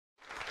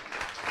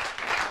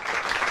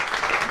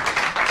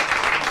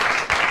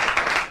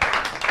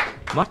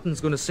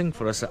Martin's going to sing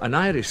for us an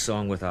Irish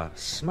song with a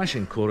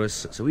smashing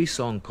chorus. It's a wee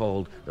song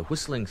called The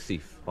Whistling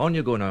Thief. On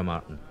you go now,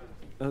 Martin.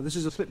 This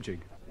is a slip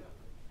jig,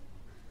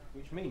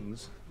 which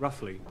means,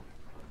 roughly,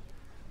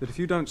 that if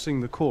you don't sing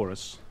the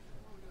chorus,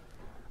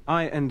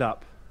 I end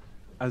up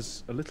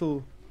as a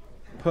little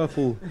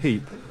purple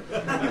heap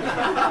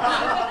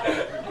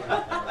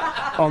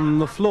on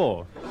the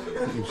floor,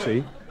 you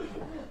see.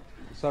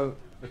 So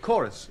the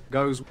chorus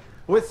goes,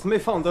 with me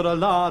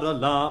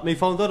fadala, me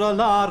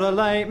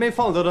fadala, me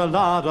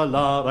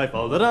fadala, I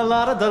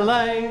fadala,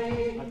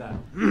 dalay. Like that.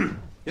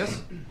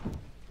 Yes?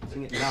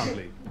 Sing it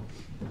loudly.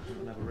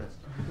 I'll have a rest.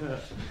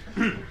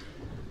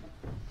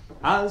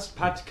 As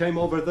Pat came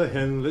over the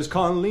hill, is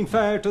Colleen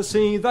fair to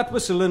see, that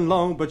whistling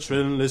low but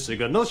shrill is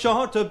signal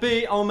sure to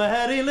be. Oh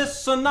Mary,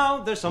 listen now,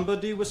 there's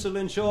somebody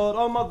whistling sure.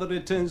 Oh mother,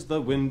 it is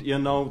the wind, you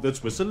know,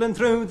 that's whistling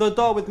through the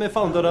door. With me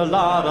fadala,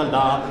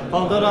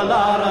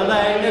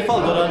 fadala, me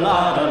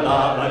fadala,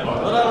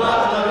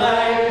 fadala.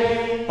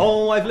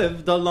 Oh, I've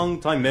lived a long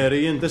time,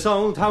 Mary, in this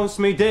old house,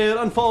 me dear,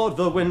 and for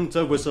the wind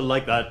to whistle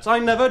like that I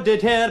never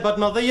did hear. But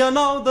mother, you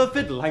know, the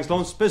fiddle hangs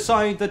close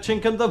beside the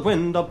chink, and the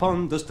wind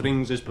upon the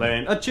strings is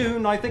playing a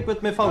tune, I think,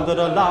 with me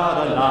fadala,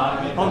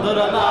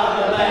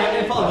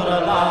 fadala,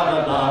 fadala.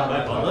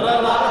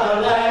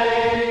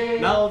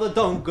 Now the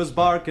dog goes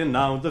barking,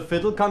 now the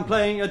fiddle can't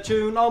play a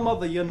tune. Oh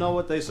mother, you know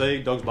what they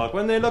say, dogs bark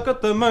when they look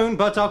at the moon.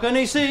 But how can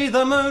he see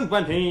the moon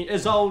when he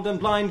is old and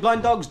blind?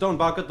 Blind dogs don't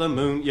bark at the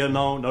moon, you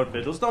know, nor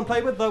fiddles don't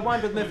play with the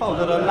wine. With me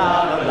fadala,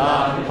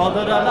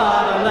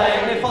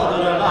 fadala,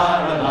 fadala.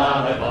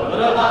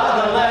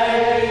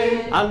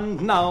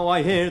 And now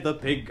I hear the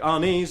pig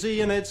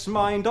uneasy in its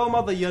mind. Oh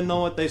mother, you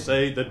know what they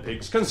say, that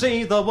pigs can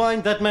see the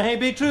wine. That may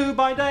be true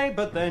by day,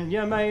 but then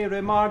you may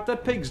remark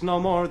that pigs know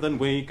more than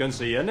we can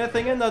see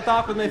anything in the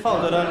dark. With me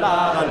fadala,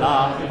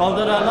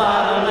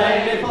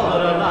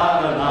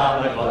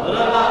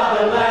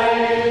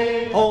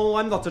 oh,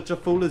 I'm not such a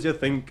fool as you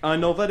think, I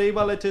know very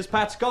well it is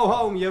Pat. Go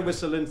home, you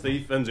whistling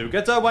thief, and do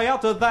get away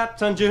out of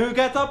that, and you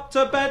get up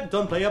to bed.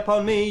 Don't play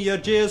upon me your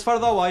jeers, for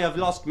though I have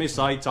lost me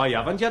sight, I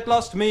haven't yet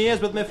lost me ears.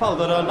 With me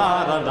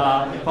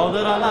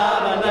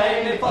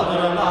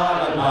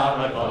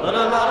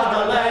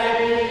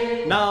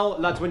now,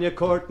 lads, when you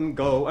court and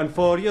go, and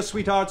for your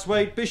sweethearts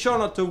wait, be sure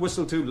not to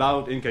whistle too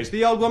loud, in case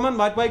the old woman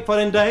might wake. For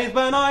in days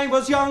when I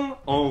was young,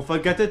 oh,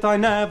 forget it, I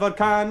never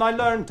can, I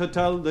learned to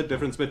tell the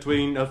difference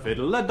between a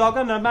fiddle, a dog,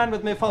 and a man.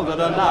 With me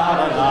fadala,